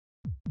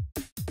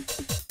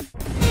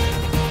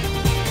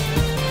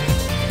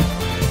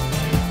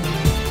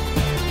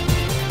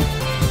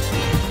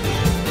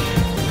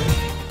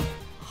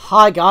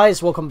Hi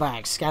guys, welcome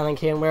back. Scatlink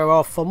here, and we're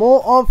off for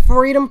more of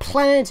Freedom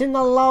Planet. In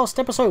the last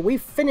episode, we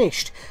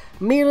finished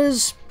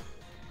Mila's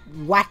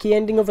wacky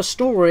ending of a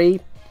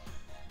story.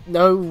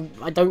 No,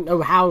 I don't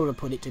know how to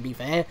put it, to be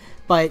fair,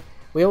 but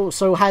we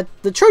also had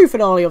the true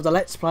finale of the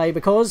Let's Play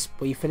because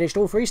we finished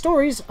all three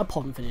stories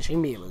upon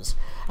finishing Mila's.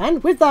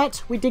 And with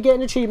that, we did get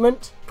an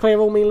achievement, clear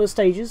all Mila's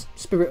stages,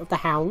 Spirit of the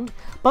Hound,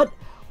 but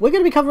we're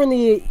going to be covering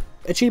the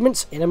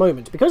achievements in a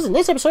moment, because in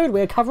this episode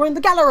we're covering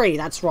the gallery.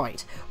 That's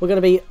right, we're going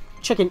to be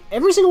checking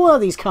every single one of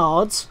these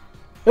cards,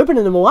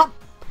 opening them all up,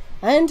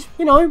 and,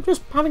 you know,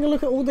 just having a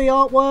look at all the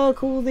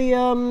artwork, all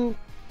the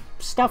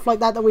stuff like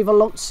that we've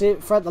unlocked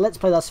throughout the Let's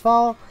Play thus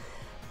far.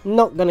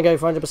 Not going to go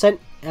for 100%,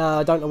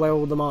 I don't know where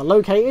all of them are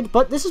located,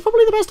 but this is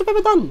probably the best I've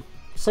ever done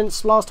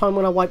since last time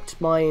when I wiped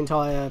my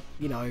entire,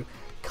 you know,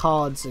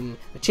 cards and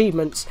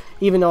achievements.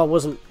 Even though I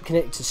wasn't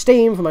connected to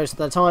Steam for most of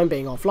the time,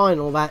 being offline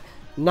and all that,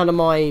 none of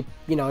my,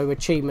 you know,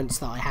 achievements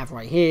that I have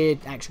right here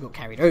actually got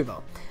carried over.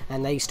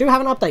 And they still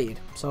haven't updated,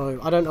 so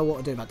I don't know what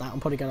to do about that. I'm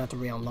probably going to have to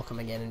re-unlock them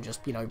again and just,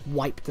 you know,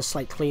 wipe the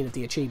slate clean of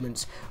the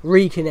achievements,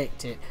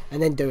 reconnect it,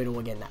 and then do it all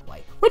again that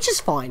way. Which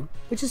is fine,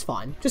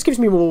 Just gives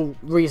me more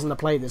reason to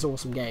play this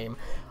awesome game.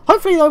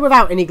 Hopefully, though,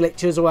 without any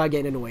glitches or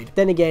getting annoyed.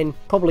 Then again,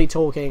 probably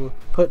talking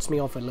puts me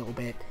off a little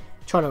bit,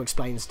 trying to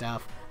explain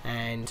stuff,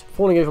 and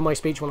falling over my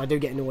speech when I do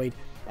get annoyed.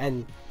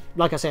 And,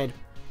 like I said,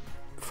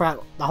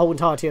 throughout the whole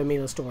entirety of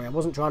Mila's story, I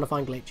wasn't trying to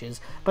find glitches,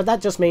 but that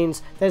just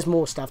means there's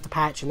more stuff to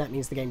patch, and that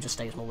means the game just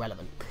stays more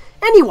relevant.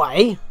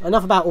 Anyway,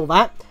 enough about all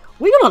that.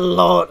 We got a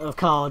lot of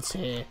cards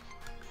here.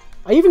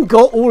 I even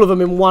got all of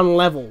them in one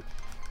level,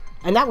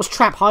 and that was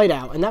Trap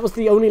Hideout, and that was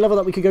the only level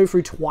that we could go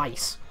through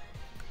twice.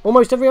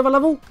 Almost every other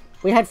level,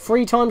 we had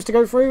 3 times to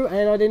go through,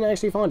 and I didn't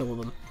actually find all of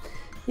them.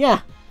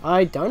 Yeah,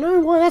 I don't know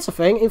why that's a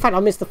thing. In fact,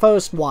 I missed the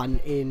first one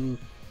in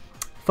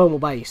Thermal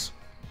Base.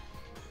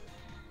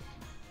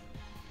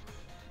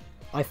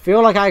 I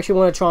feel like I actually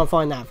want to try and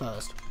find that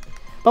first.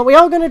 But we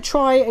are going to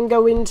try and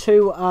go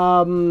into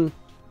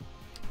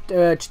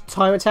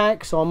Time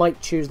Attack, so I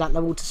might choose that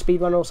level to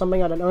speedrun or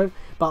something, I don't know.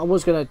 But I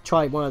was going to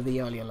try one of the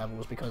earlier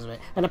levels because of it.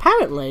 And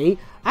apparently,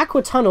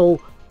 Aqua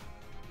Tunnel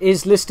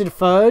is listed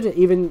 3rd,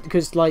 even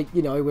because, like,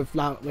 you know, with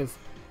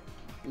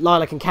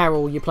Lilac and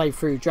Carol, you play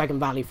through Dragon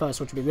Valley first,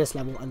 which would be this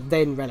level, and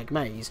then Relic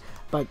Maze.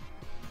 But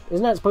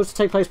isn't that supposed to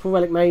take place for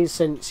Relic Maze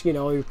since, you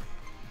know,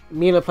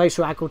 Mila plays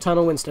through Aqua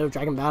Tunnel instead of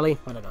Dragon Valley?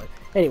 I don't know.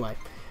 Anyway,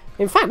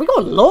 in fact, we got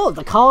a lot of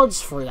the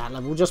cards through that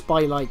level just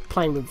by, like,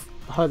 playing with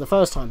her the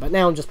first time, but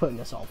now I'm just putting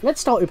this off.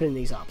 Let's start opening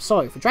these up.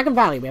 So, for Dragon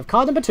Valley, we have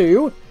card number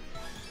 2,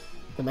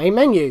 the main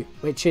menu,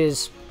 which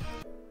is,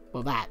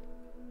 well, that.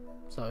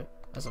 So,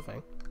 that's a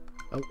thing.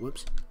 Oh,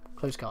 whoops.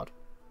 Close card.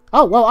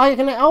 Oh, well, I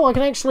can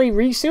actually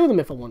reseal them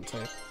if I want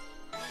to.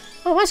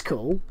 Oh, that's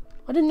cool.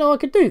 I didn't know I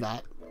could do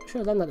that. Should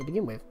have done that to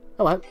begin with.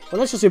 Oh, well,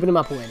 let's just open them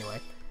up all anyway.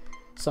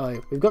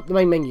 So, we've got the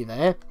main menu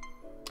there.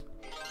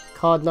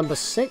 Card number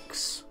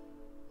 6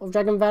 of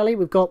Dragon Valley.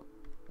 We've got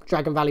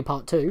Dragon Valley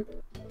Part 2.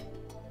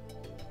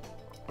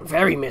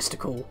 Very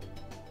mystical.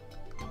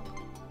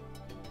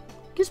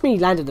 Gives me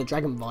Land of the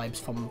Dragon vibes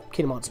from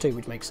Kingdom Hearts 2,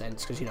 which makes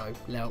sense, because, you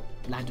know,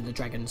 Land of the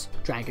Dragons,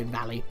 Dragon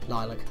Valley,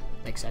 Lilac.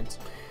 Makes sense.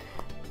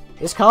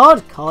 This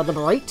card, card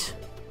number 8.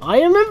 I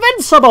am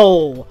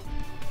invincible!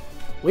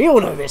 We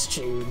all know this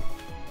tune.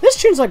 This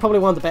tune's like probably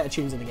one of the better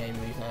tunes in the game,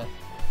 to be fair.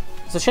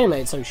 It's a shame that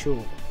it's so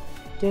short.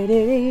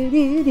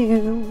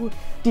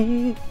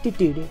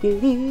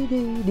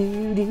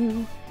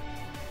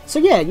 So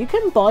yeah, you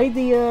can buy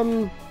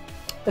the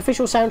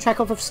official soundtrack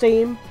off of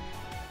Steam,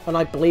 and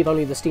I believe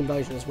only the Steam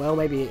version as well.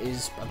 Maybe it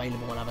is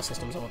available on other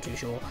systems, I'm not too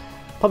sure.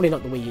 Probably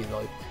not the Wii U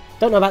though.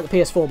 Don't know about the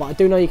PS4, but I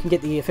do know you can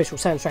get the official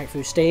soundtrack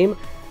through Steam,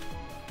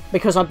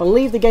 because I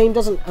believe the game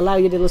doesn't allow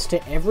you to listen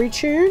to every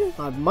tune.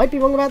 I might be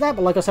wrong about that,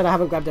 but like I said, I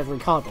haven't grabbed every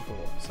card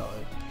before, so...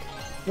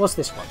 What's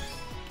this one?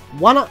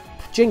 1-Up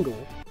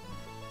Jingle.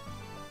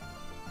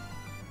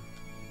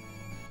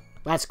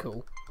 That's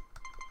cool.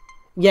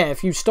 Yeah,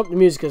 if you stop the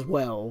music as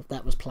well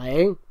that was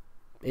playing,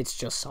 it's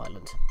just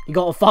silent. You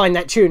gotta find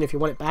that tune if you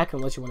want it back,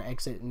 unless you want to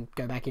exit and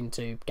go back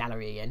into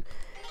gallery again.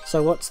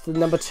 So what's the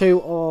number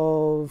 2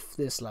 of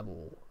this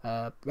level?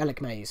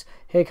 Relic Maze.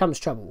 Here Comes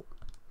Trouble.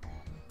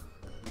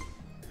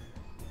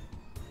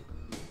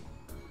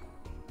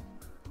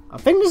 I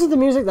think this is the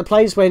music that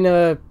plays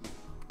when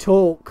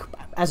Talk,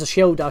 as a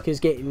shield duck, is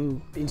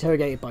getting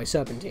interrogated by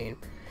Serpentine.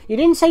 You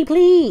didn't say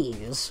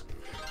please!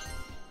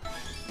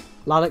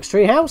 Lilac's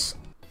Treehouse?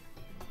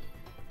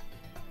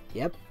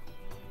 Yep.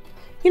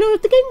 You know,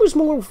 if the game was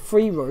more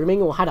free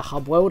roaming or had a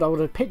hub world, I would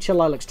have pictured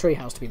Lilac's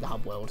Treehouse to be the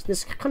hub world.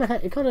 This kind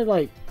of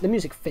like, the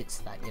music fits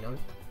that, you know.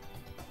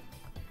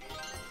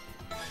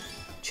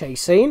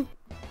 Chase scene.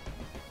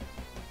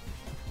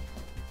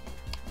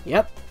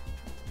 Yep.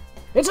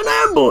 It's an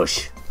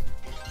ambush!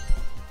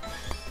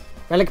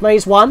 Relic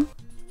Maze 1.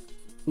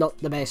 Not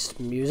the best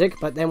music,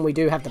 but then we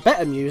do have the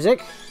better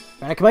music.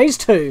 Relic Maze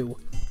 2.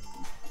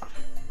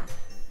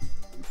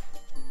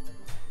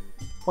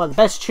 One of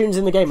the best tunes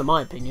in the game, in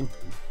my opinion.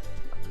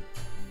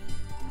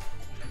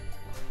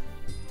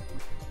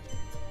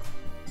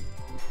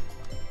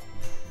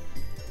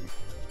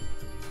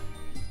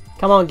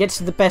 Come on, get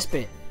to the best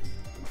bit.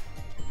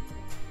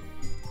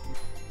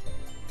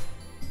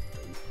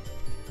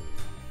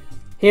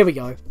 Here we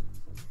go.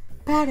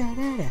 Alright,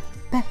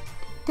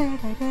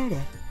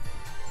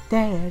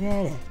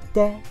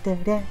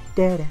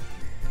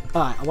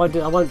 I won't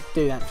do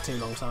that for too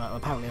long, so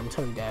apparently I'm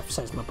tone deaf,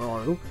 says my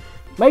bro.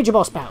 Major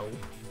boss battle.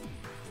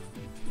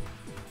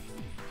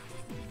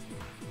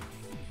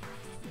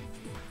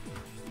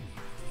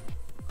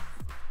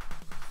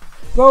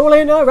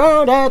 Rolling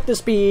around at the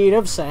speed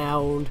of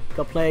sound.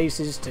 Got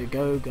places to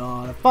go,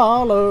 gotta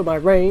follow my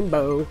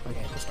rainbow.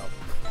 Okay, we'll stop.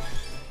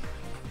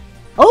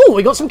 Oh,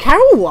 we got some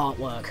Carol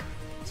artwork.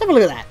 Let's have a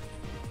look at that.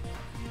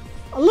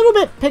 A little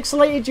bit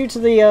pixelated due to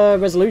the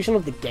resolution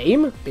of the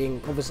game,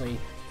 being obviously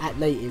at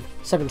native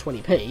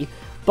 720p.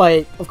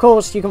 But, of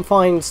course, you can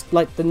find,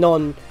 like, the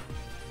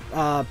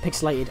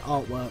non-pixelated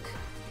artwork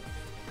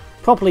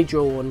properly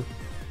drawn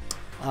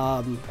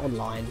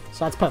online,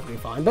 so that's perfectly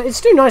fine. But it's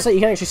still nice that you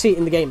can actually see it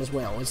in the game as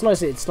well. It's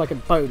nice that it's like a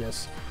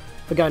bonus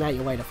for going out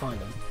your way to find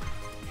them.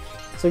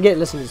 So we get to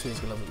listen to this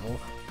music a little bit more.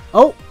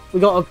 Oh,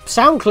 we got a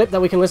sound clip that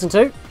we can listen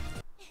to. Feel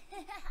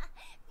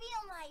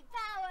my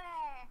power.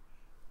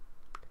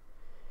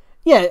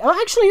 Yeah,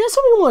 actually, that's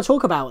something I want to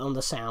talk about on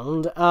the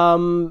sound.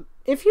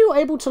 If you're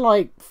able to,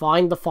 like,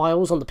 find the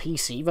files on the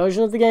PC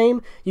version of the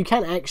game, you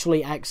can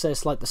actually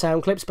access, like, the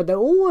sound clips, but they're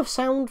all a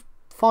sound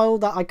file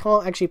that I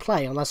can't actually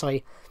play unless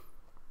I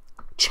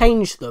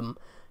change them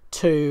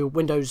to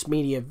Windows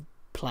Media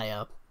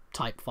Player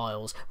type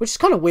files, which is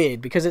kind of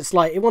weird because it's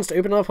like it wants to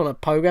open up on a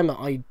program that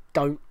I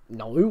don't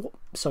know,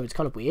 so it's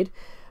kind of weird.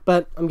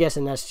 But I'm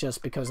guessing that's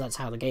just because that's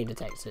how the game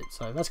detects it,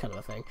 so that's kind of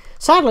a thing.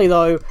 Sadly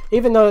though,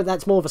 even though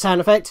that's more of a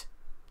sound effect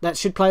that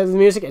should play with the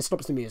music, it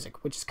stops the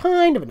music, which is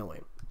kind of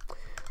annoying.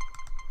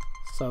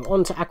 So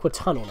on to Aqua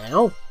Tunnel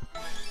now.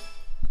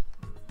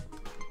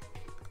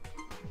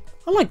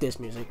 I like this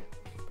music.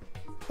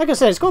 Like I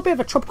said, it's got a bit of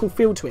a tropical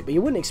feel to it, but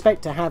you wouldn't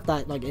expect to have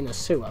that like in a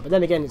sewer. But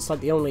then again, it's like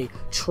the only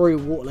true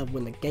water level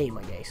in the game,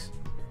 I guess.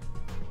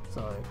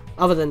 So,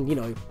 other than, you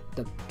know,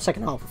 the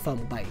second half of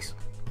Thermal Base.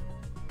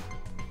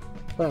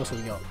 What else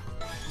have we got?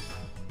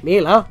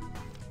 Mila?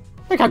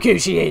 Look how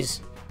cute she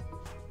is!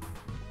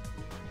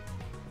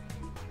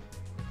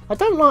 I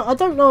don't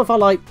know if I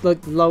like the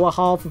lower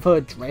half of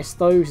her dress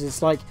though, because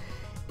it's like,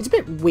 it's a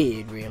bit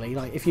weird really,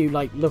 like if you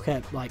like look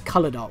at like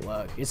coloured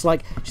artwork. It's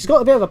like, she's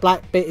got a bit of a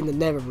black bit in the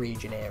nether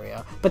region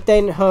area, but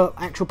then her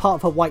actual part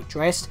of her white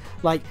dress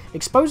like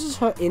exposes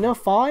her inner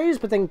thighs,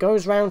 but then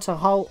goes round to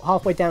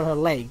halfway down her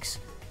legs.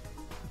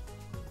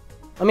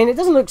 I mean, it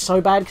doesn't look so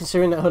bad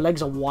considering that her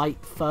legs are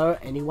white fur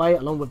anyway,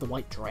 along with the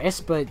white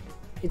dress, but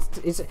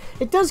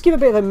it does give a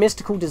bit of a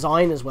mystical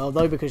design as well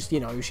though, because, you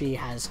know, she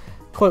has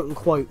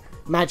quote-unquote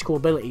magical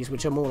abilities,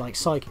 which are more like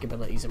psychic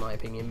abilities in my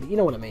opinion, but you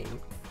know what I mean.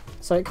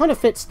 So it kind of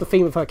fits the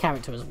theme of her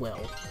character as well,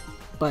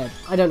 but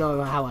I don't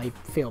know how I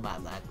feel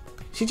about that.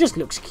 She just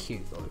looks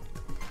cute though.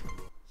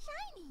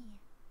 Shiny.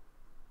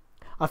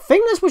 I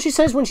think that's what she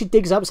says when she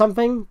digs up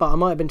something, but I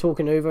might have been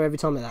talking over every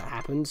time that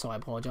happened, so I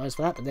apologise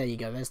for that, but there you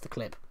go, there's the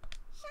clip.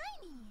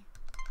 Shiny.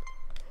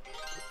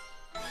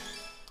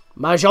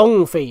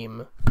 Mahjong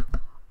theme.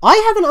 I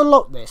haven't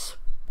unlocked this,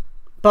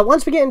 but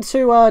once we get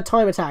into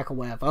Time Attack or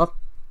whatever,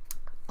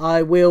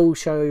 I will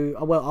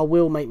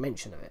make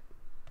mention of it.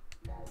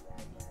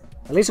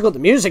 At least I got the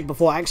music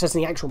before accessing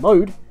the actual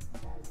mode.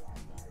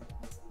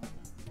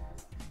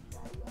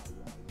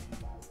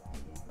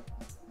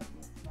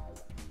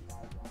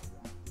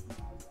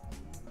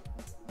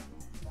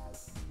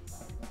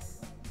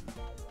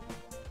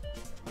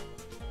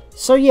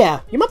 So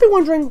yeah, you might be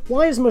wondering,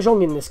 why is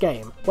Mahjong in this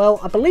game? Well,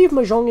 I believe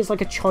Mahjong is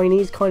like a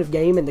Chinese kind of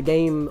game, and the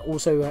game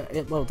also,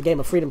 well, the game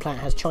of Freedom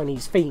Planet has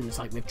Chinese themes,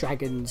 like with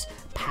dragons,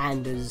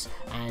 pandas,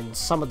 and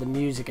some of the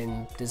music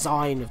and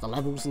design of the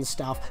levels and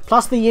stuff.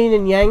 Plus the yin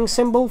and yang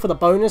symbol for the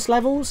bonus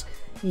levels.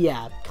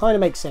 Yeah, kind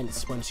of makes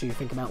sense once you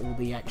think about all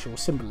the actual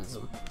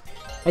symbolism.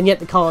 And yet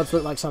the cards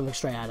look like something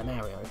straight out of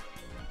Mario.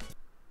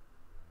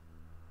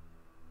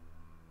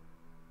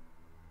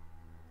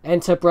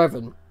 Enter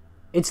Brethren.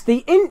 It's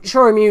the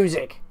intro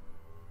music!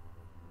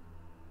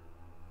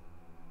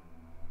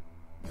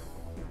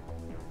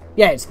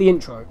 Yeah, it's the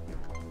intro.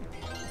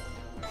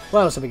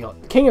 What else have we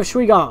got? King of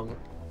Shuigang.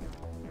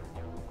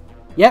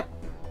 Yep.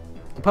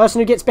 The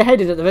person who gets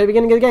beheaded at the very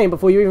beginning of the game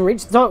before you even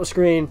reach the title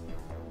screen.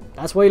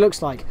 That's what he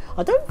looks like.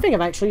 I don't think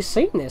I've actually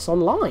seen this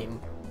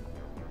online.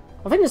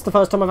 I think it's the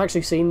first time I've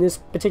actually seen this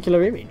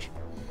particular image.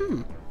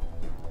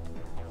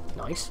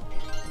 Nice.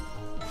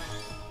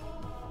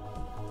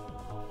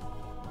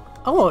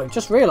 Oh, I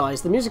just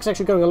realised the music's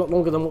actually going a lot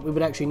longer than what we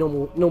would actually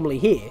normally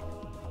hear.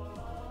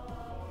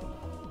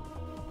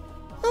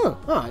 Oh,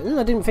 alright,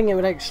 I didn't think it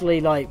would actually,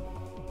 like,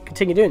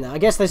 continue doing that. I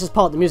guess this is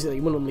part of the music that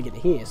you wouldn't normally get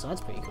to hear, so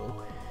that's pretty cool.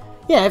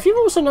 Yeah, if you've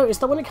also noticed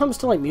that when it comes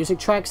to, like, music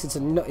tracks, it's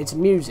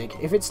music.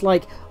 If it's,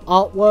 like,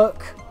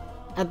 artwork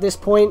at this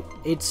point,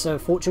 it's a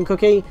fortune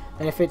cookie,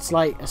 and if it's,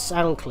 like, a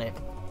sound clip,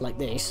 like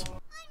this,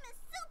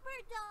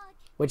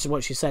 which is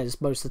what she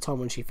says most of the time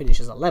when she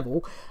finishes a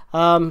level,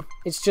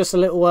 it's just a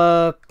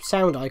little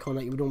sound icon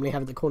that you would normally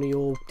have at the corner of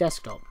your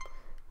desktop.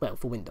 Well,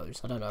 for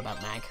Windows. I don't know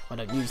about Mac. I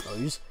don't use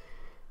those.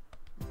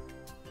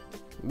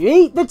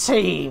 Meet the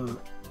team!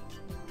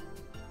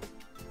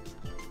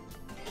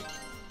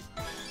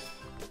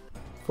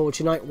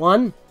 Fortunate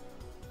 1.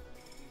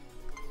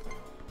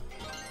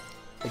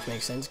 Which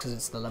makes sense because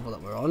it's the level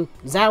that we're on.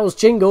 Zhao's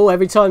jingle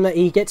every time that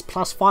he gets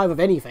 +5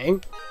 of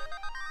anything.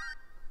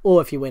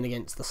 Or if you win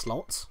against the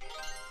slots.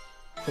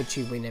 Which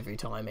you win every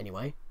time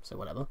anyway, so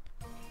whatever.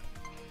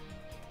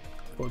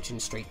 Fortune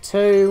Street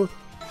 2.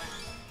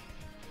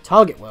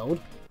 Target World.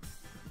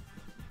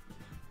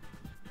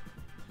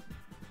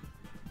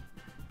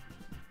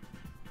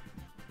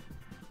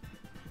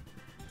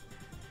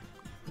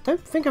 I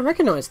don't think I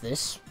recognise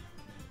this.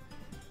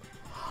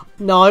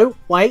 No,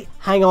 wait,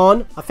 hang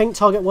on. I think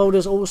Target World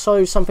is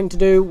also something to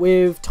do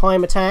with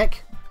time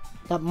attack.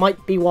 That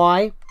might be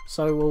why.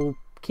 So we'll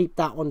keep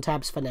that on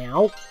tabs for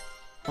now.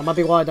 That might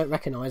be why I don't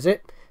recognise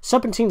it.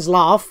 Serpentine's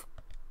Laugh.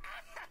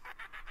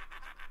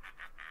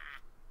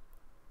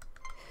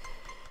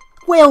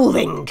 Well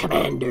then,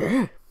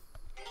 Commander.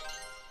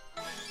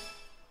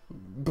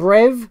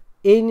 Brev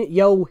in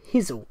yo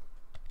hizzle.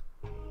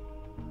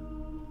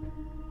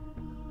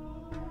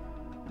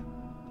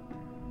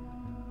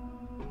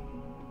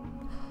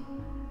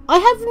 I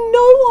have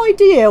no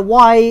idea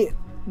why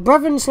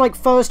Brevon's like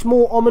first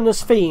more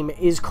ominous theme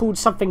is called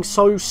something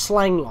so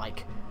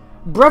slang-like.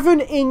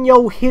 Brevon in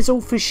yo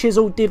hizzle for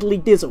shizzle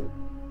diddly dizzle.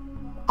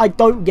 I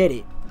don't get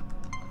it.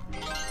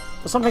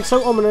 For something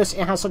so ominous,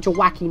 it has such a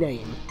wacky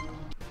name.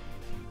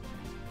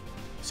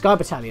 Sky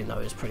Battalion though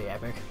is pretty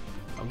epic.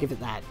 I'll give it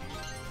that.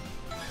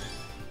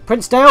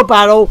 Prince Dale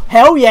battle,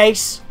 hell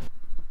yes!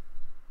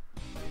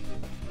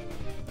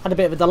 Had a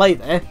bit of a delay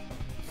there.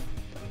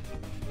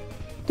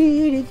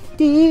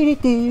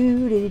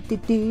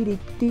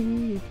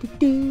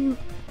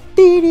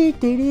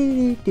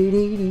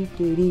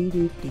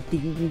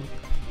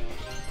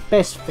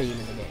 Best theme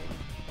in the game.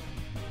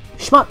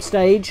 Shmup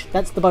stage,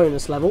 that's the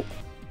bonus level.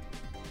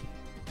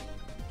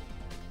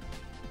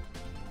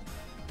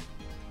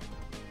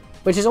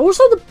 Which is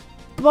also the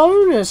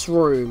bonus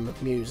room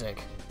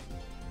music.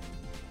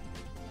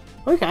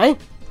 Okay.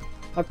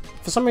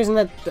 For some reason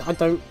that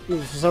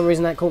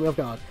caught me off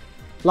guard.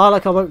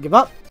 Lilac, I won't give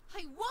up.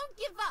 I won't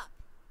give up.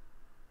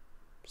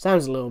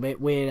 Sounds a little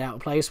bit weird out of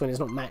place when it's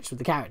not matched with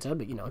the character,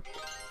 but you know.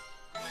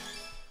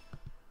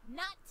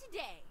 Not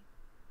today.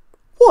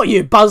 What are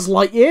you, Buzz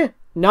Lightyear?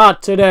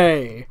 Not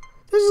today.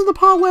 This is the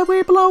part where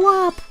we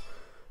blow up.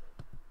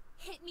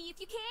 Hit me if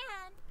you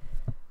can.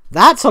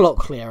 That's a lot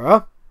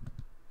clearer.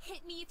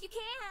 Hit me if you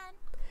can.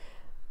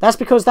 That's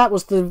because that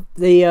was the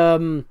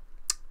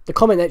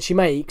comment that she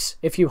makes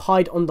if you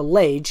hide on the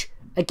ledge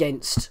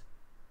against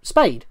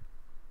Spade.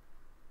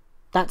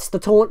 That's the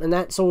taunt and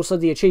that's also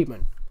the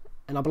achievement.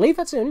 And I believe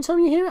that's the only time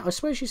you hear it. I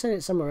swear she said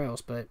it somewhere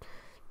else, but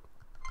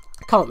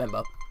I can't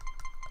remember.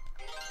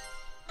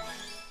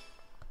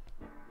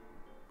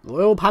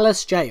 Royal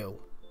Palace Jail.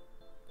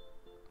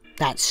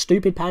 That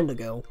stupid panda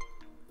girl.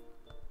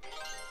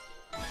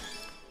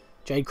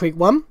 Jade Creek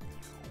 1.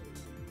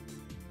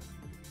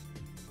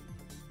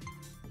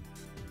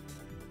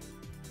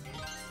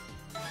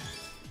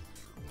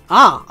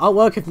 Ah,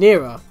 artwork of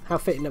Nera. How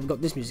fitting that we've got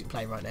this music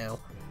playing right now.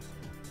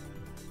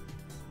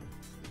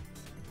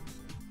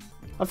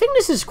 I think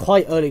this is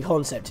quite early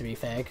concept, to be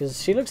fair,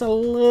 because she looks a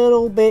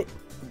little bit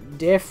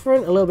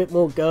different, a little bit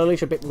more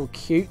girlish, a bit more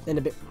cute, than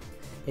a bit...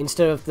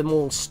 instead of the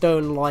more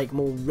stone-like,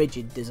 more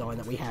rigid design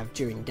that we have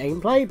during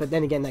gameplay. But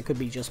then again, that could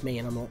be just me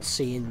and I'm not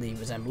seeing the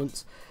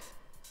resemblance.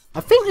 I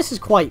think this is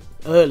quite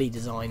early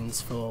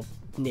designs for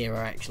Nera,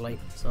 actually.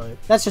 So,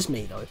 that's just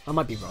me, though. I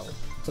might be wrong.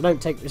 So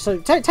don't take...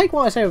 take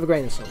what I say with a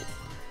grain of salt.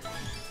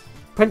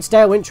 Prince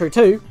Dale intro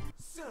 2.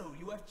 So,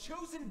 you have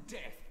chosen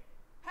death.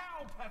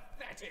 How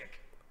pathetic.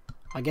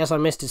 I guess I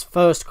missed his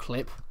first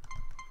clip.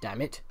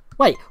 Damn it.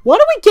 Wait, why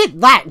do we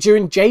get that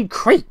during Jade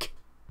Creek?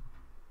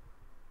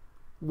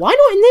 Why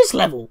not in this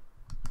level?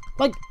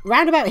 Like,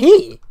 round about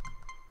here.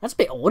 That's a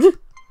bit odd.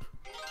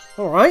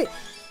 Alright.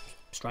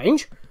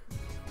 Strange.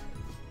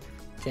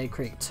 Jade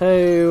Creek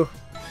 2.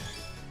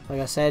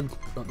 Like I said,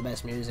 not the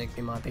best music,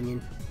 in my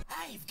opinion.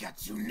 I've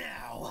got you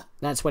now.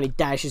 That's when he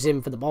dashes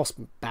in for the boss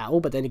battle,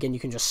 but then again, you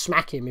can just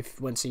smack him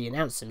if once he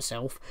announces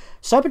himself.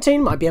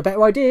 Serpentine might be a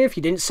better idea if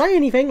you didn't say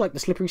anything, like the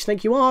slippery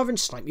snake you are, and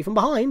snipe me from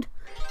behind.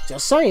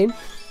 Just saying.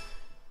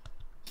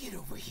 Get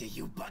over here,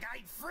 you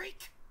bug-eyed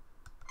freak.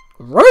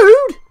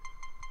 Rude!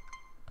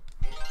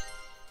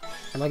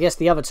 And I guess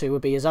the other two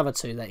would be his other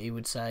two that he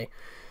would say.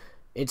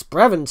 It's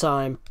Brevon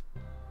time.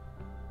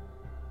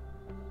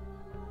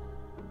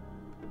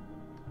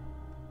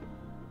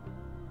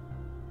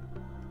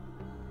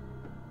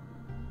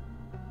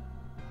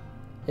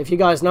 If you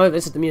guys know,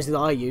 this is the music that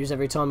I use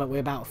every time that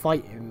we're about to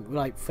fight him,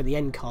 like for the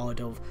end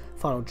card of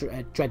Final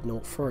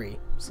Dreadnought 3.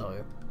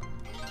 So,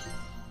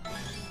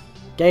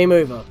 game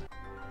over.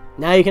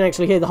 Now you can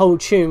actually hear the whole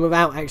tune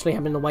without actually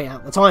having to wait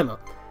out the timer.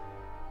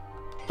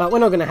 But we're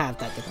not going to have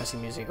that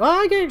depressing music. Well,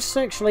 I guess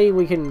actually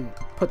we can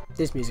put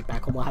this music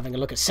back on while having a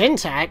look at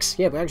syntax.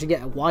 Yeah, we actually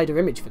get a wider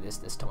image for this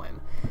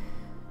time.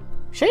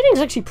 Shading's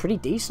actually pretty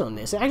decent on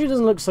this. It actually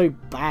doesn't look so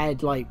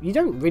bad. Like, you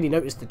don't really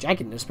notice the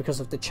jaggedness because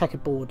of the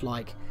checkerboard,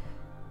 like,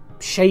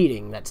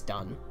 shading that's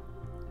done.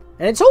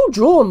 And it's all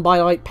drawn by,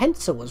 like,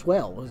 pencil as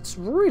well. It's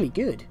really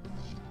good.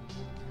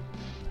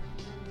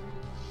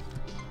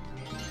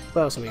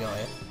 What else have we got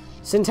here?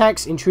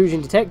 Syntax,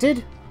 intrusion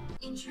detected.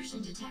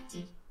 Intrusion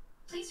detected.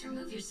 Please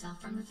remove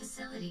yourself from the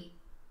facility.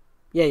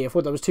 Yeah, you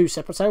thought there was 2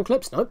 separate sound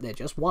clips? Nope, they're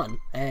just one.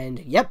 And,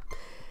 yep.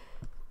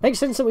 Makes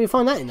sense that we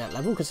find that in that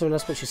level, considering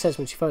that's what she says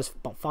when she first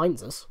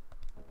finds us.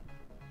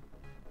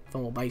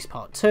 Formal base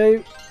part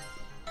 2.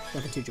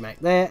 Nothing too dramatic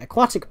there.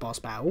 Aquatic boss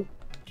battle.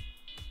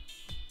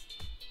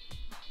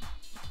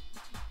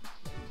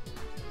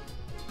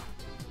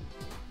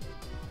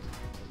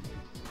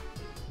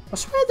 I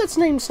swear that's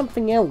named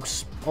something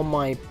else on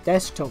my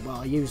desktop that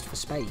I used for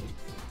Spade.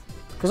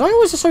 Because I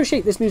always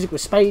associate this music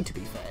with Spade, to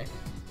be fair.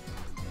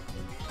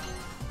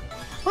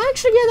 Well,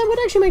 actually, yeah, that would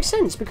actually make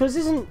sense, because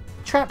isn't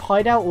Trap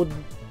Hideout, or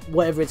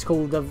whatever it's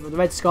called, the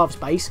Red Scarf's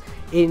base,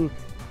 in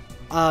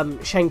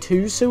Shang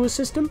 2's sewer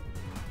system?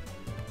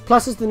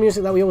 Plus, it's the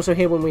music that we also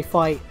hear when we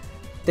fight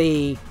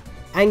the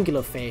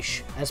Angular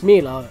Fish as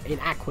Mila in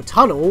Aqua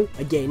Tunnel,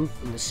 again,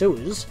 in the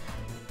sewers.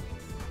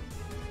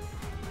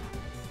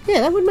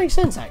 Yeah, that would make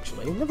sense,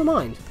 actually. Never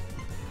mind.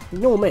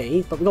 Ignore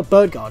me, but we've got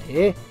Birdguard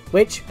here,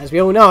 which, as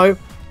we all know...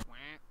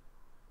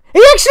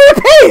 He actually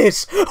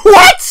appears!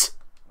 What?!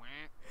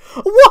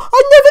 What?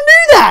 I never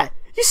knew that!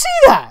 You see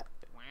that?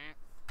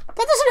 That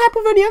doesn't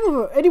happen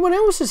with anyone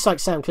else's like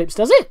sound clips,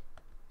 does it?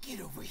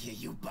 Get over here,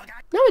 you bugger.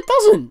 No, it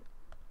doesn't.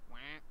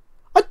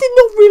 I did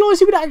not realise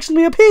he would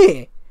actually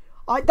appear.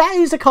 That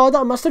is a card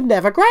that I must have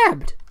never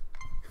grabbed.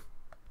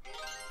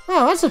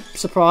 Oh, that's a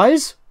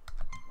surprise.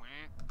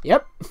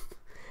 Yep.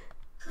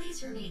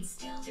 Please remain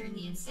still during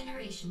the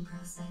incineration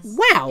process.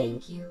 Wow.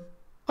 Thank you.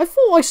 I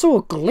thought I saw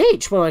a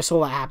glitch when I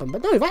saw that happen,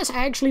 but no, that's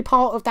actually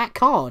part of that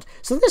card.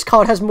 So this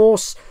card has more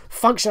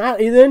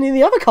functionality than any of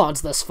the other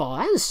cards thus far.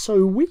 That is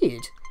so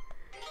weird.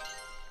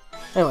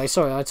 Anyway,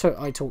 sorry, I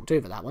talked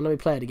over that one. Let me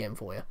play it again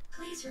for you.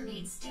 Please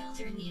remain still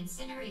during the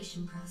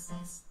incineration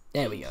process.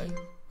 There we go. Thank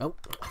you. Oh,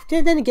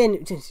 yeah, then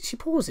again, she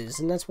pauses,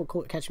 and that's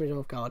what catches me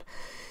off guard.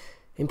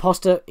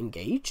 Imposter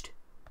engaged.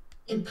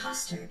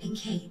 Imposter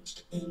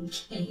engaged.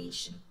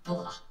 Engaged.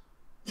 Blah.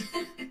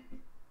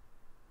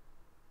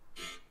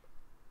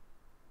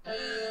 I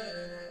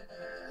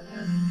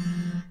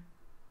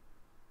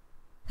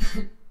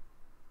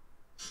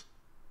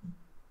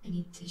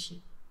need tissue.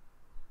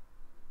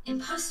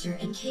 Imposter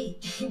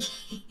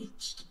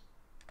engaged.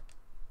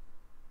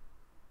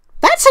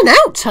 That's an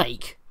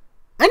outtake!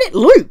 And it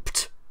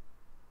looped!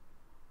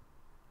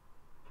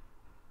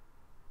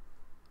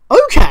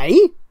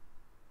 Okay!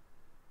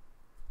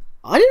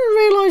 I didn't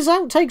realise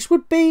outtakes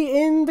would be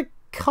in the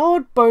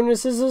card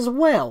bonuses as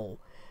well.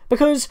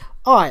 Because,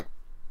 alright,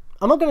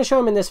 I'm not going to show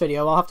them in this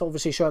video, I'll have to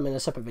obviously show them in a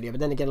separate video,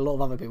 but then again a lot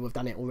of other people have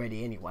done it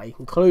already anyway,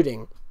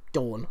 including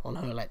Dawn on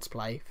her Let's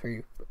Play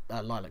through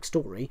Lilac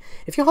Story.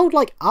 If you hold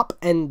like up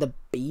and the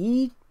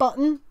B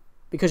button,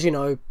 because you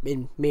know,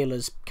 in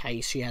Mila's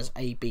case she has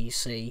A, B,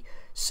 C,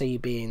 C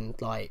being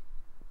like,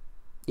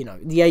 you know,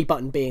 the A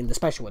button being the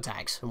special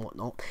attacks and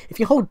whatnot. If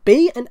you hold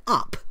B and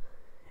up,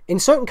 in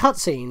certain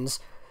cutscenes,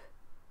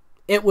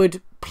 it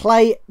would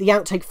play the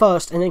outtake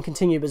first and then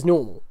continue as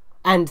normal.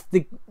 And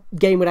the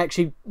game would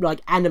actually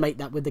like animate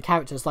that with the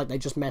characters like they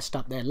just messed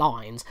up their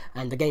lines,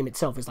 and the game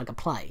itself is like a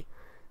play.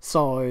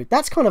 So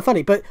that's kind of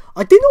funny, but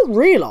I did not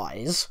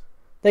realise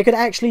there could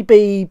actually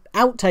be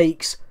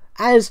outtakes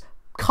as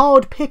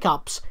card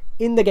pickups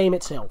in the game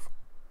itself.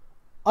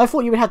 I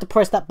thought you would have to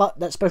press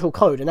that special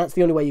code, and that's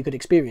the only way you could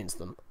experience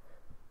them.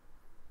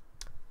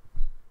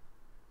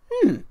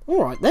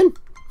 Alright then.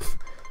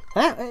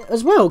 That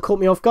as well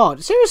caught me off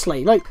guard.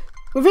 Seriously, like,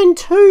 within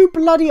 2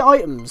 bloody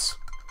items,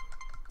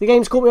 the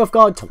game's caught me off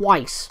guard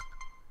twice.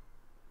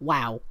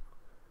 Wow.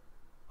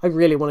 I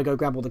really want to go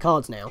grab all the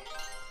cards now.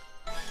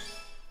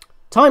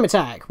 Time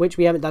attack, which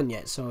we haven't done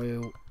yet,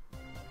 so...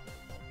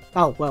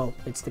 Oh, well,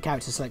 it's the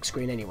character select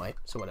screen anyway,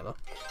 so whatever.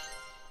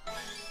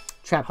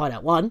 Trap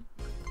Hideout 1.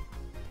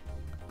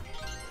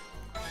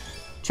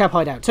 Trap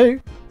Hideout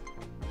 2.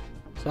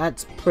 So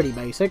that's pretty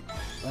basic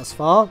thus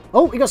far.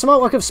 Oh, we got some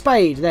artwork of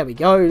Spade. There we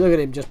go. Look at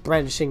him just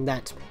brandishing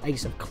that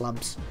Ace of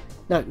Clubs.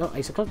 No, not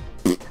Ace of Clubs.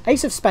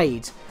 Ace of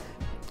Spades.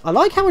 I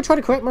like how I tried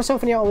to correct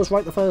myself and yet I was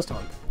right the first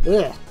time.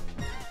 Ugh.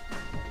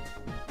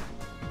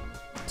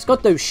 It's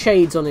got those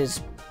shades on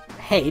his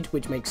head,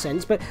 which makes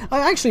sense, but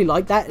I actually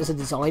like that as a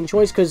design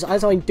choice, because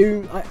as I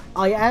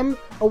am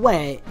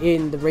aware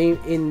in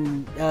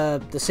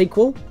the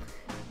sequel,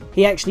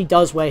 he actually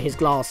does wear his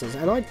glasses,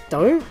 and I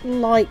don't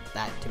like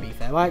that, to be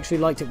fair. I actually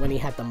liked it when he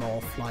had them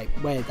off, like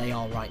where they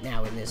are right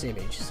now in this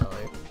image, so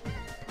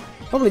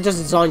probably just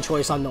a design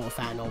choice I'm not a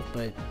fan of,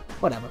 but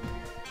whatever.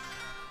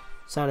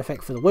 Sound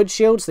effect for the wood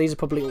shields. These are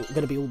probably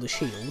going to be all the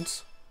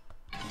shields.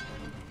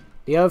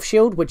 The earth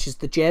shield, which is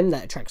the gem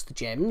that attracts the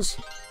gems.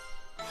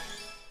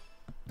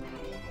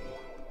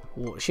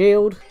 Water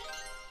shield.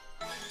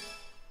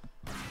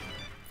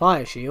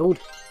 Fire shield.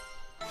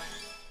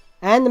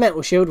 And the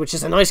metal shield, which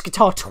is a nice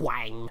guitar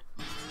twang.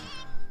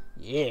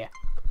 Yeah.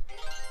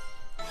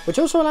 Which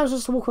also allows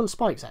us to walk on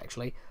spikes,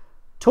 actually.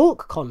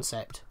 Torque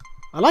concept.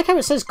 I like how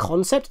it says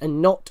concept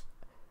and not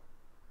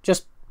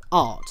just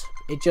art.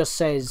 It just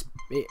says...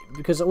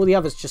 because all the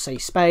others just say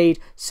spade,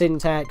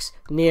 syntax,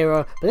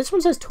 Nero. But this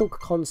one says torque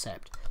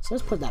concept. So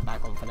let's put that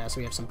back on for now so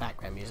we have some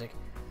background music.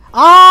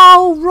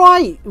 Oh,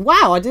 right!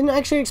 Wow, I didn't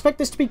actually expect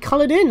this to be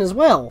coloured in as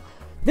well.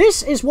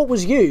 This is what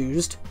was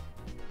used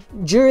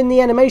during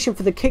the animation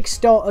for the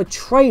Kickstarter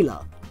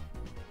trailer.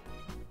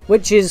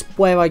 Which is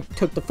where I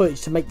took the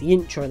footage to make the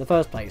intro in the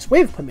first place,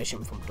 with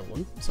permission from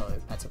Dawn, so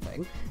that's a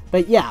thing.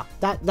 But yeah,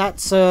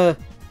 that's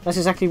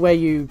exactly where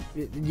you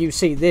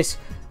see this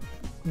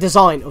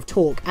design of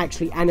Torque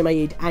actually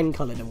animated and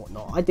coloured and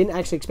whatnot. I didn't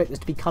actually expect this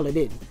to be coloured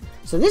in.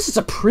 So this is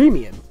a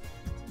premium.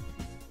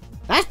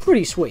 That's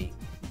pretty sweet.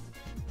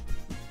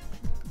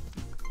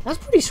 That's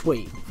pretty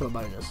sweet for a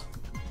bonus.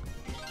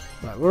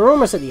 Right, we're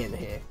almost at the end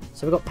here.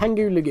 So we've got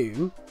Pangu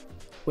Lagoon,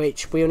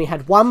 which we only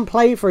had one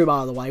playthrough,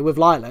 by the way, with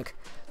Lilac.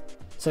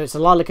 So it's a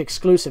Lilac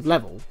exclusive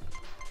level.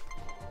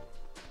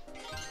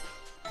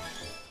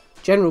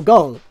 General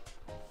Gong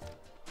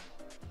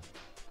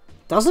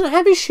doesn't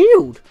have his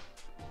shield.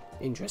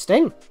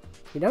 Interesting.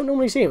 You don't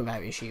normally see him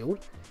without his shield.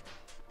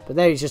 But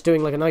there he's just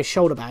doing like a nice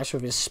shoulder bash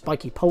with his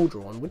spiky pole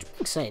drawn, which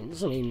makes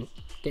sense. I mean,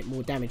 get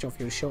more damage off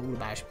your shoulder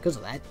bash because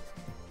of that.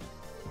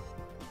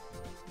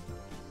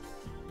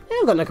 Yeah,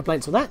 I've got no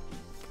complaints on that.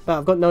 But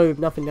I've got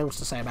nothing else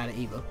to say about it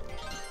either.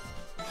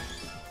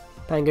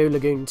 Pangu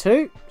Lagoon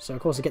 2, so of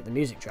course I get the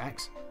music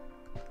tracks.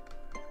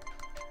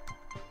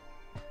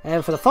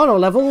 And for the final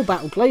level,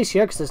 Battle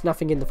Glacier, because there's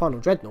nothing in the final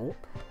Dreadnought.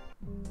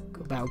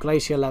 Got Battle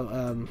Glacier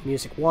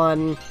music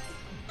 1.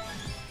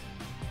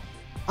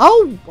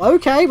 Oh,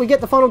 okay, we get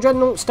the final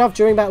Dreadnought stuff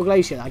during Battle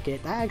Glacier. I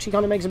get that. Actually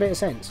kind of makes a bit of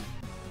sense.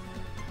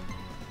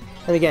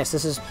 Let me guess,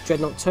 this is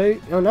Dreadnought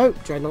 2. Oh no,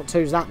 Dreadnought 2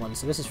 is that one,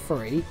 so this is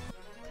 3.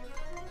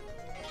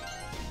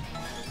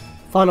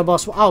 Final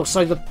boss. Oh,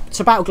 so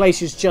Battle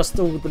Glacier is just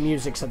all the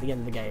music's at the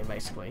end of the game,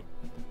 basically.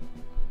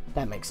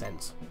 That makes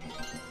sense.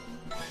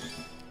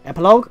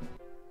 Epilogue.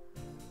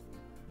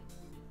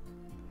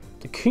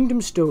 The Kingdom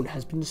Stone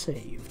has been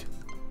saved.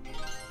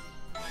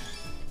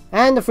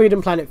 And the Freedom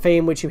Planet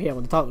theme, which you hear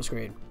on the title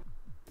screen.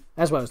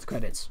 As well as the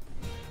credits.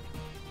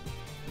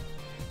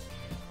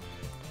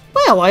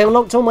 Well, I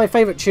unlocked all my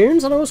favourite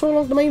tunes, and I also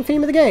unlocked the main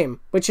theme of the game.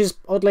 Which is,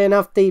 oddly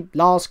enough, the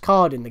last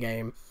card in the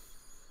game.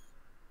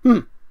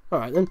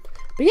 Alright then.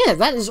 But yeah,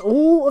 that is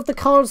all of the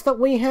cards that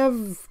we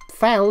have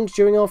found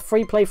during our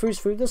 3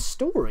 playthroughs through the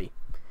story.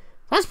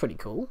 That's pretty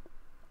cool.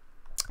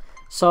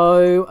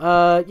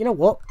 So, you know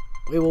what?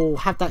 We will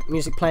have that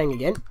music playing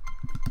again.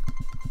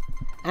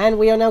 And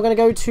we are now going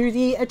to go to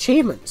the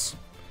achievements.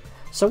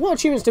 So what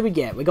achievements do we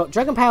get? We got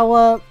Dragon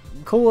Power,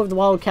 Call of the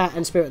Wildcat,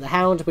 and Spirit of the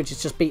Hound, which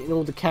is just beating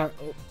all the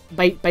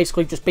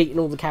basically just beating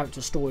all the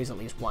character stories at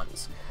least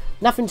once.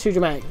 Nothing too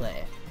dramatic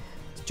there.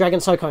 Dragon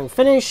Cyclone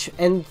finish,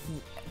 and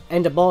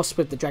a boss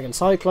with the Dragon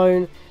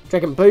Cyclone,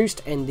 Dragon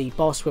Boost, and the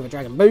boss with a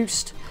Dragon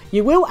Boost.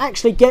 You will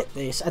actually get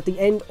this at the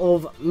end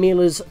of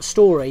Mila's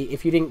story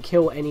if you didn't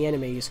kill any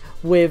enemies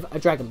with a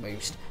Dragon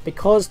Boost.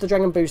 Because the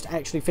Dragon Boost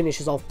actually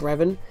finishes off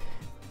Brevin,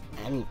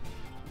 and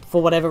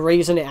for whatever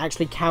reason it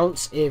actually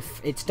counts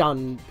if it's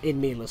done in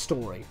Mila's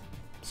story.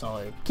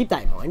 So keep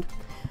that in mind.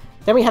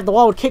 Then we have the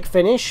Wild Kick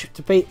finish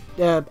to beat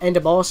Ender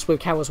Boss with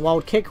Kawa's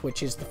Wild Kick,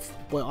 which is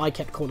well, I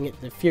kept calling it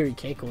the Fury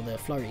Kick or the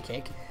Flurry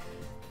Kick.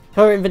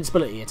 Her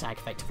invincibility attack,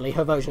 effectively,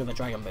 her version of a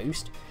Dragon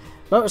Boost.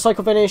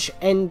 Motorcycle finish,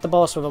 end the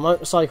boss with a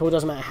motorcycle,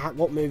 doesn't matter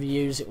what move you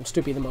use, it will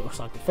still be the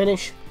motorcycle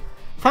finish.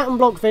 Phantom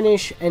Block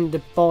finish, end the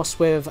boss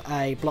with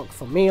a block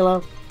from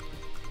Mila.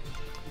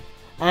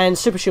 And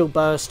Super Shield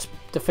Burst,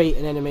 defeat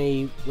an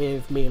enemy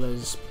with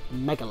Mila's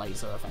Mega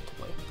Laser,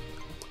 effectively.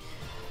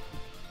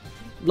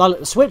 Lilac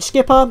the Switch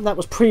Skipper, that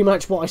was pretty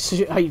much what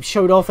I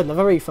showed off in the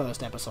very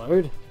first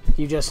episode.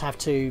 You just have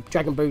to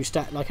Dragon Boost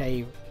at like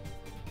an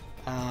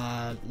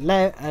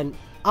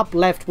up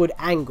leftward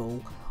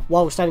angle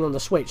while standing on the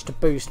switch to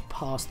boost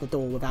past the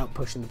door without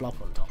pushing the block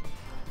on top.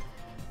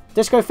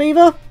 Disco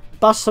Fever,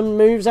 bust some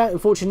moves out in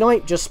Fortune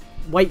Knight, just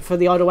wait for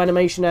the idle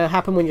animation to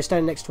happen when you're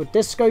standing next to a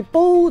disco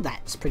ball,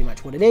 that's pretty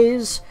much what it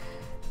is.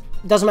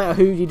 Doesn't matter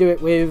who you do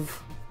it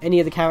with, any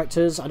of the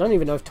characters. I don't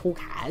even know if Talk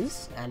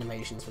has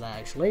animations for that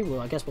actually. Well,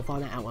 I guess we'll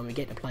find that out when we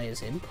get the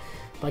players in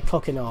by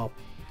clocking our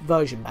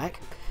version back.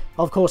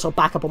 Of course, I'll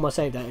back up on my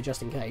save data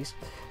just in case.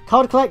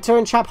 Card Collector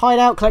and Trap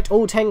Hideout. Collect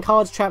all 10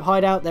 cards, Trap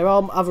Hideout. There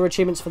are other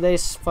achievements for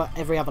this for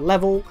every other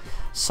level.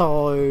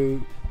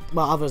 So,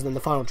 well, others than the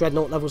final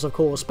Dreadnought levels, of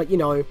course. But, you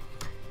know,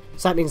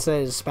 so that means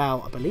there's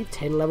about, I believe,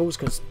 10 levels,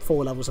 because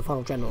 4 levels of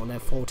final Dreadnought and there are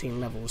 14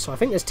 levels. So I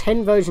think there's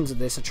 10 versions of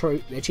this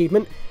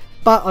achievement,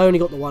 but I only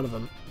got the one of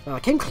them.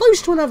 I came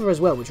close to another as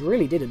well, which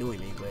really did annoy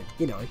me, but,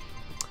 you know.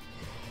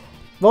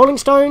 Rolling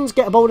Stones.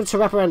 Get a boulder to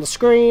wrap around the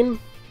screen.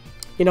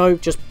 You know,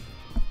 just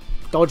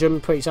dodge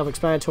them, pretty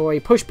self-explanatory.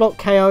 Push block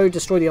KO,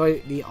 destroy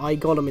the Eye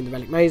Golem in the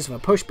Relic Maze with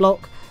a push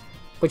block.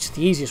 which is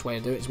the easiest way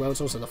to do it as well.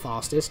 It's also the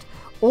fastest.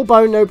 All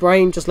bone, no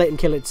brain, just let him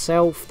kill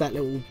itself. That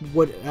little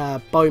wood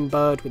bone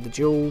bird with the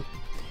jewel.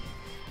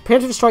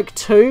 Preemptive Strike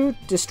 2,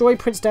 destroy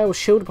Prince Dale's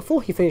shield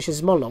before he finishes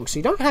his monologue, so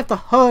you don't have to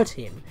hurt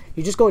him,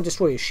 you just got to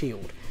destroy his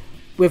shield.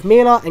 With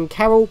Mila and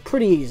Carol,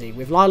 pretty easy.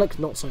 With Lilac,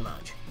 not so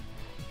much.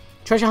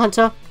 Treasure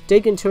Hunter,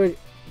 dig into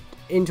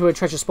a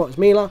treasure spot as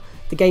Mila.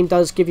 The game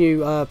does give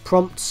you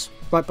prompts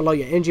right below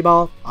your energy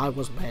bar. I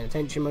wasn't paying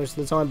attention most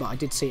of the time, but I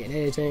did see it in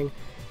editing,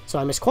 so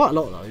I missed quite a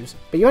lot of those.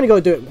 But you only got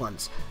to do it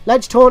once.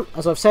 Ledge Taunt,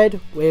 as I've said,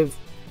 with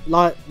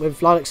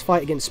Lilac's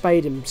fight against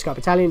Spade and Sky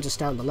Battalion, just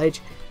down the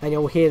ledge, and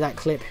you'll hear that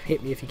clip,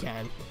 hit me if you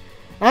can.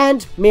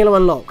 And Mila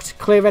unlocked,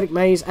 clear Relic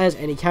Maze as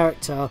any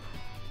character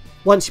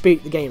once you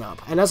beat the game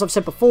up. And as I've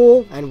said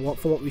before, and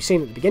from what we've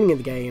seen at the beginning of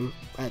the game,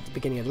 at the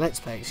beginning of the Let's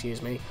Play,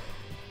 excuse me,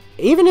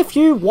 even if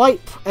you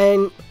wipe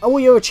and all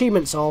your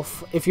achievements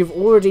off, if you've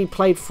already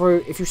played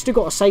through, if you've still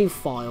got a save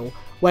file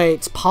where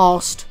it's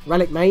past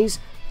Relic Maze,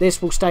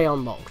 this will stay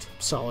unlocked.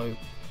 So,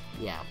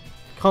 yeah,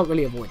 can't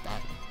really avoid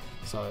that.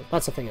 So,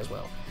 that's a thing as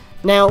well.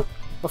 Now,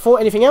 before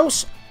anything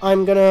else,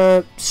 I'm going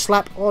to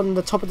slap on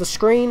the top of the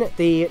screen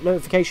the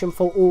notification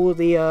for all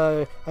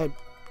the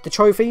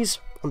trophies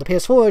on the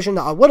PS4 version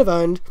that I would have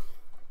earned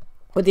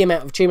with the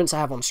amount of achievements I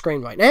have on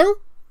screen right now.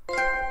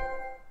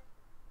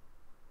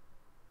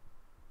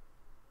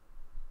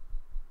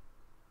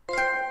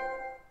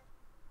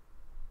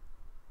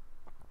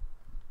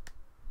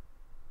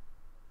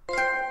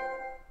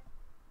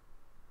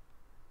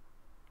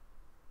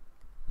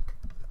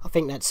 I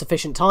think that's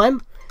sufficient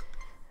time.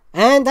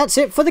 And that's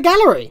it for the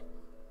gallery.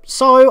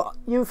 So,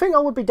 you think I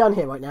would be done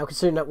here right now,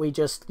 considering that we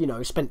just, you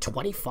know, spent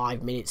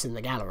 25 minutes in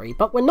the gallery.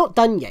 But we're not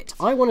done yet.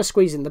 I want to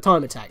squeeze in the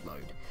time attack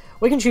mode.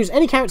 We can choose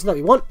any character that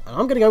we want, and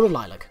I'm going to go with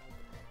Lilac.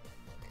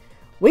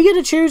 We're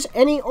going to choose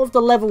any of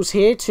the levels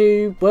here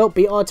to, well,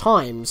 beat our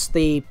times.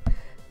 The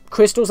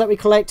crystals that we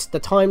collect, the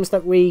times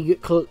that we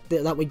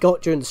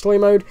got during the story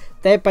mode,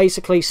 they're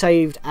basically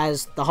saved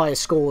as the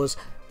highest scores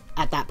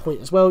at that point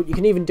as well. You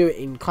can even do it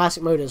in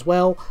classic mode as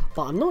well,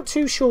 but I'm not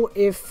too sure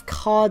if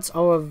cards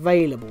are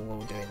available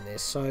while doing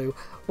this, so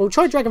we'll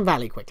try Dragon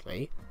Valley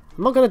quickly.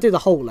 I'm not going to do the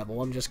whole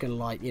level, I'm just going to,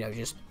 like,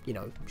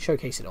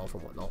 showcase it off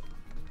and whatnot.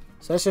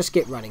 So let's just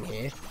get running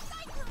here,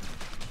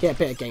 get a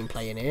bit of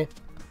gameplay in here.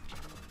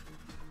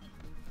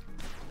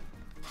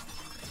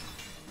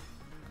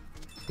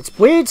 It's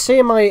weird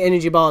seeing my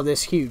energy bar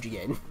this huge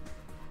again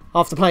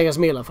after playing as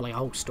Mila for like a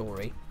whole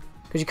story.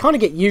 Because you kind of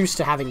get used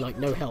to having, like,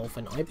 no health,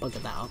 and I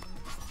buggered that up.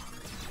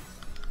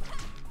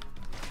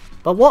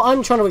 But what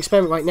I'm trying to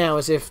experiment right now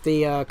is if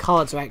the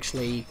cards are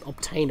actually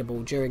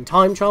obtainable during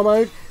time trial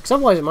mode. Because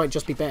otherwise it might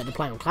just be better to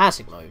play on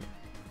classic mode.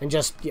 And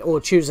just,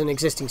 or choose an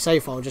existing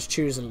save file and just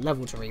choose a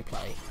level to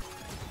replay.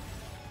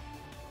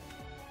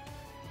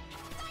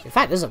 In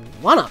fact, there's a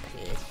 1-up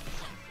here.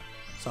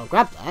 So I'll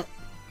grab that.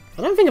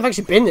 I don't think I've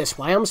actually been this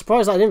way. I'm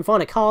surprised I didn't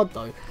find a card,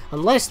 though.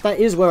 Unless that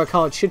is where a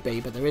card should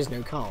be, but there is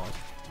no card.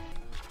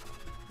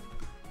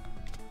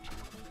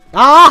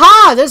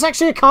 Aha! There's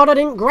actually a card I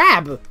didn't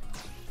grab!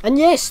 And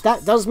yes,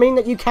 that does mean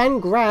that you can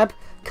grab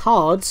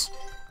cards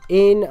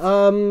in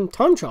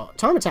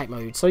time attack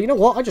mode. So you know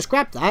what? I just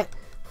grabbed that.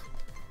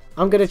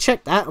 I'm going to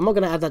check that. I'm not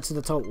going to add that to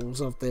the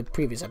totals of the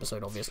previous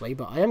episode, obviously.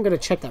 But I am going to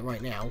check that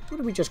right now. What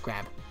did we just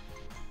grab?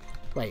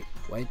 Wait.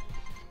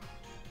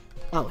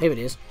 Oh, here it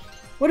is.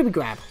 What did we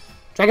grab?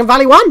 Dragon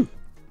Valley 1!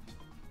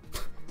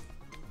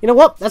 You know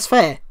what? That's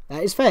fair.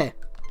 That is fair.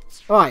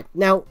 Alright,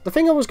 now, the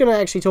thing I was going to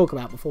actually talk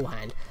about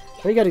beforehand.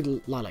 Let me go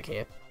to Lilac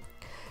here.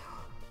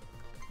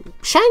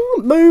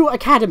 Shangmu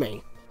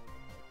Academy.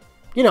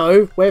 You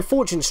know, where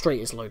Fortune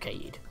Street is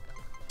located.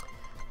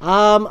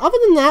 Other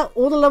than that,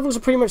 all the levels are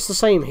pretty much the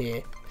same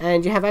here.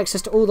 And you have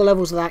access to all the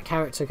levels that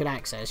character could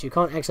access. You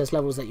can't access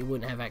levels that you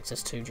wouldn't have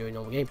access to during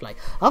normal gameplay.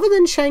 Other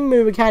than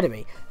Shangmu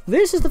Academy,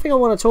 this is the thing I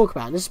want to talk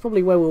about. And this is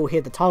probably where we'll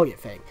hear the target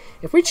thing.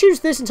 If we choose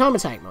this in time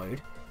attack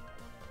mode,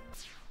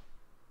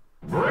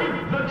 Break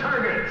the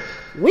targets!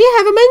 we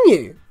have a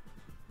menu.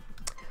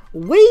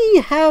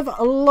 We have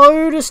a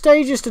load of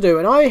stages to do,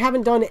 and I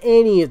haven't done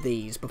any of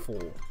these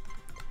before.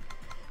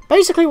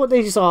 Basically what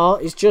these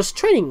are is just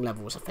training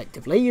levels,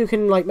 effectively. You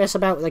can, like, mess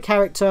about with a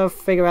character,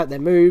 figure out their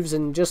moves,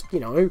 and just, you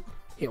know,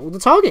 hit all the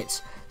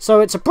targets. So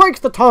it's a break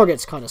the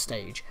targets kind of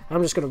stage.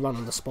 I'm just going to run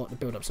on the spot to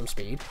build up some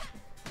speed.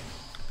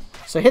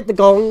 So hit the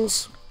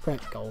gongs.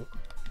 Correct goal.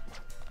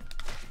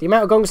 The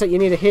amount of gongs that you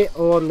need to hit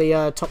are on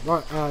the top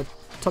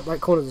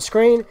right corner of the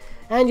screen,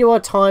 and you are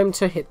timed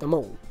to hit them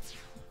all.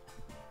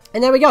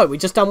 And there we go, we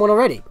just done one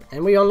already,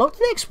 and we unlocked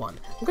the next one.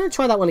 I'm going to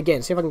try that one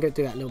again, see if I can go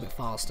do that a little bit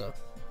faster.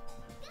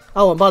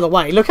 Oh, and by the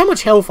way, look how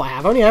much health I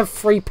have. I only have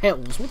 3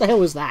 petals. What the hell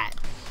was that?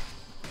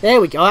 There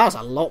we go, that's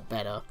a lot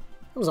better.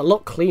 That was a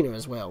lot cleaner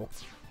as well.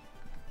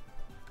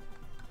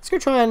 Let's go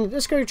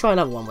try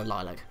another one with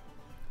Lilac.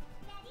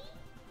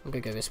 I'm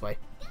going to go this way.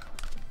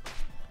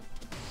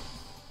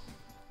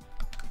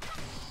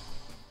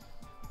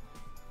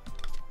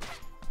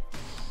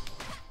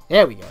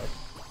 There we go.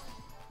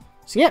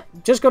 So yeah,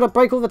 just got to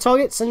break all the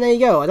targets, and there you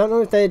go. I don't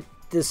know if they're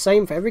the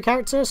same for every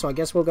character, so I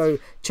guess we'll go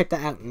check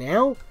that out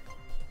now.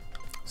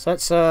 So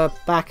let's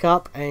back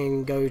up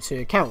and go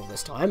to Carol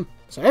this time.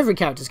 So every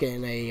character's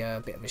getting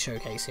a bit of a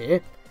showcase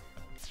here.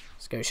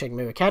 Let's go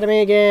Shenmue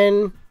Academy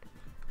again.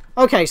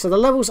 Okay, so the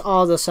levels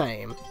are the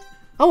same.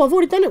 Oh, I've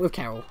already done it with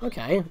Carol.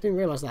 Okay, I didn't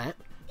realise that.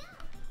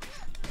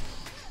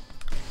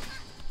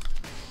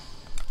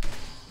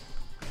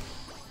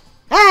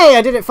 Hey,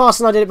 I did it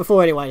faster than I did it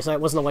before anyway, so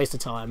it wasn't a waste of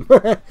time.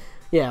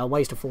 Yeah, a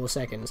waste of 4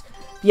 seconds.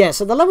 Yeah,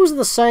 so the levels are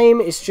the same,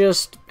 it's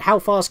just how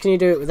fast can you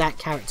do it with that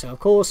character. Of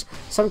course,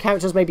 some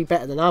characters may be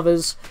better than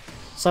others,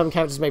 some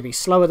characters may be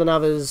slower than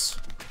others,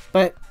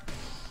 but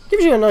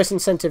gives you a nice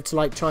incentive to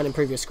like try and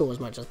improve your score as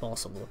much as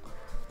possible.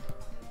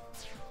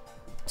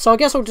 So I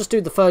guess I'll just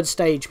do the third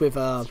stage with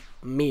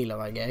Mila,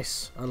 I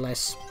guess,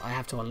 unless I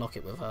have to unlock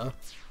it with her.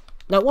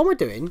 Now, what am I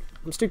doing?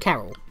 Let's do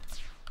Carol.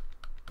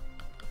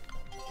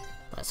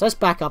 Right, so let's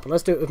back up and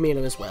let's do it with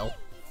Mila as well.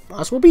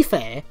 This will be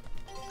fair.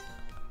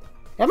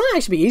 It might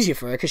actually be easier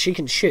for her because she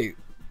can shoot.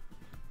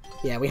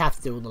 Yeah, we have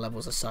to do all the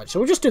levels as such. So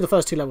we'll just do the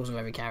first 2 levels of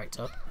every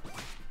character.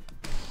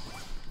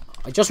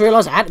 I just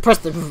realised I had to press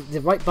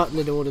the right button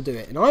in order to do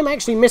it. And I'm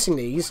actually missing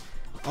these.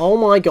 Oh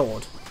my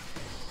god.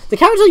 The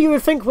character you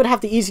would think would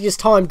have the easiest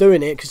time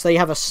doing it because they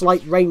have a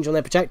slight range on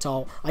their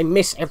projectile. I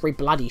miss every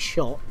bloody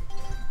shot.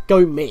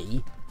 Go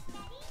me.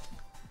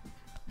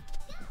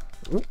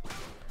 Ooh.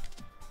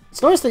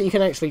 It's nice that you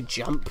can actually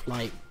jump,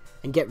 like,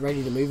 and get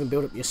ready to move and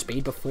build up your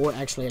speed before it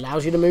actually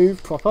allows you to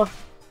move proper.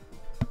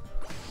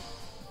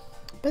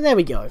 But there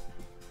we go.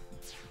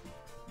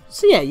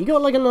 So yeah, you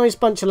got like a nice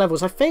bunch of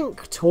levels. I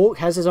think Torque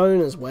has his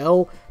own as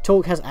well.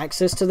 Torque has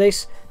access to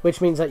this,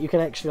 which means that you can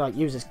actually like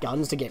use his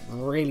guns to get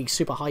really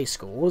super high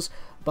scores.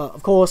 But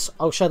of course,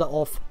 I'll show that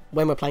off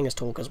when we're playing as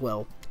Torque as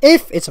well,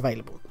 if it's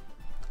available.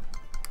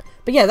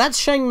 But yeah, that's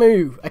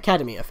Shenmue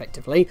Academy,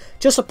 effectively.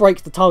 Just a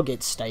break the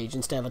target stage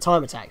instead of a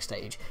time attack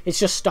stage. It's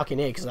just stuck in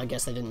here because I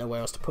guess they didn't know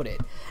where else to put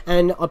it.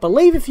 And I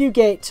believe if you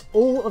get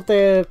all of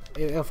the...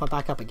 If I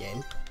back up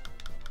again...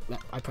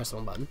 I press the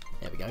wrong button.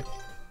 There we go.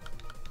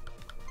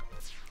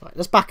 Right,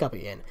 let's back up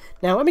again.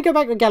 Now, let me go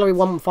back to the gallery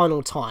one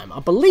final time.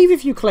 I believe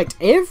if you collect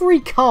every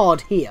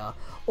card here,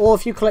 or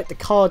if you collect the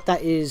card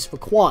that is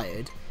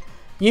required,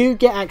 you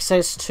get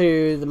access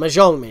to the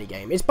Mahjong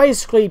minigame. It's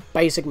basically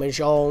basic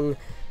Mahjong.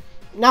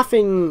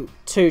 Nothing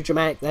too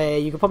dramatic there.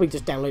 You can probably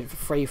just download it for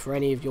free for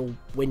any of your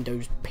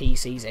Windows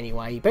PCs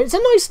anyway. But it's a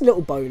nice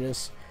little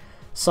bonus.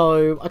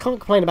 So I can't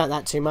complain about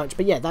that too much.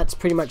 But yeah, that's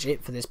pretty much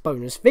it for this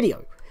bonus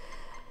video.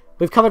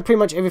 We've covered pretty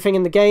much everything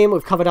in the game.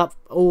 We've covered up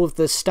all of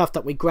the stuff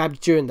that we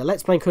grabbed during the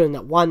Let's Play, including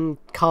that one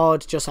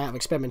card just out of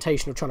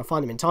experimentation of trying to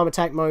find them in time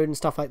attack mode and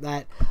stuff like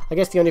that. I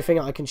guess the only thing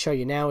I can show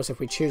you now is if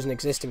we choose an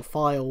existing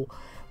file,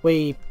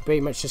 we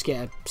pretty much just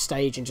get a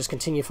stage and just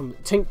continue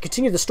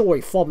the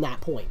story from that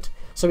point.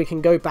 So we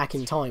can go back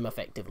in time,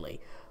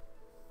 effectively.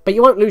 But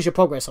you won't lose your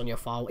progress on your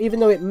file, even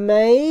though it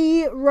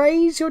may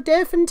raise your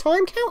death and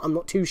time count. I'm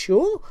not too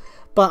sure.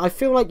 But I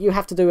feel like you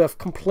have to do a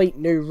complete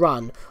new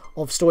run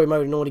of story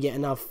mode in order to get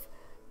enough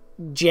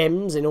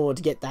gems in order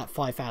to get that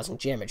 5,000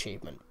 gem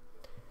achievement.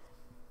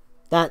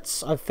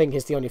 That's, I think,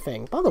 is the only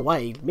thing. By the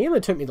way,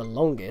 Mila took me the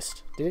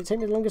longest. Did it take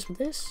me the longest with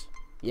this?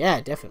 Yeah,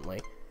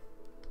 definitely.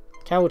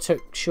 Carol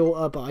took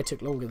shorter, but I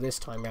took longer this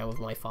time around with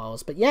my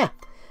files. But yeah.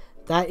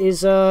 That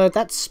is,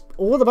 that's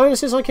all the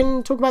bonuses I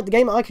can talk about the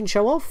game that I can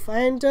show off,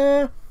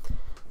 and,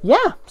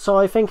 yeah, so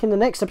I think in the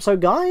next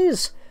episode,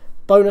 guys,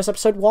 bonus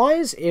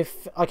episode-wise,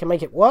 if I can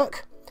make it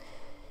work,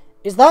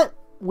 is that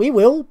we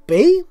will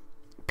be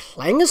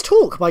playing as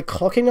Torque by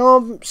clocking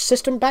our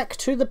system back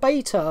to the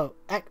beta.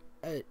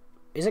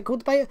 Is it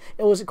called the beta?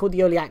 Or is it called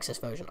the early access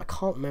version? I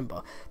can't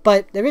remember.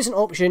 But there is an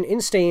option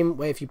in Steam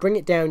where if you bring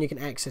it down, you can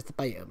access the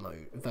beta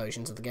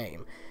versions of the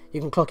game. You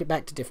can clock it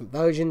back to different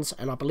versions,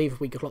 and I believe if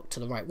we clock to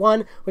the right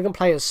one, we can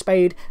play as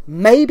Spade.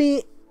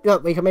 Maybe,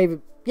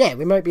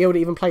 we might be able to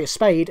even play as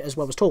Spade as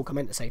well as Torque. I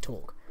meant to say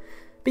Torque.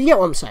 But you get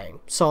what I'm saying.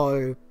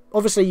 So,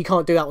 obviously you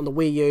can't do that on the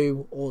Wii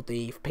U or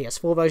the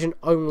PS4 version,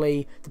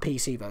 only the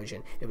PC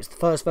version. It was the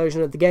first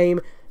version of the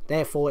game,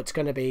 therefore it's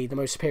going to be the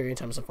most superior in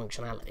terms of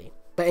functionality.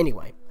 But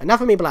anyway,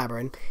 enough of me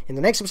blabbering. In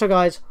the next episode,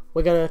 guys,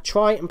 we're going to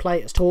try and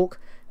play as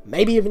Torque,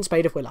 maybe even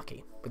Spade if we're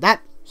lucky. With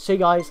that, see you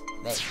guys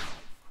then.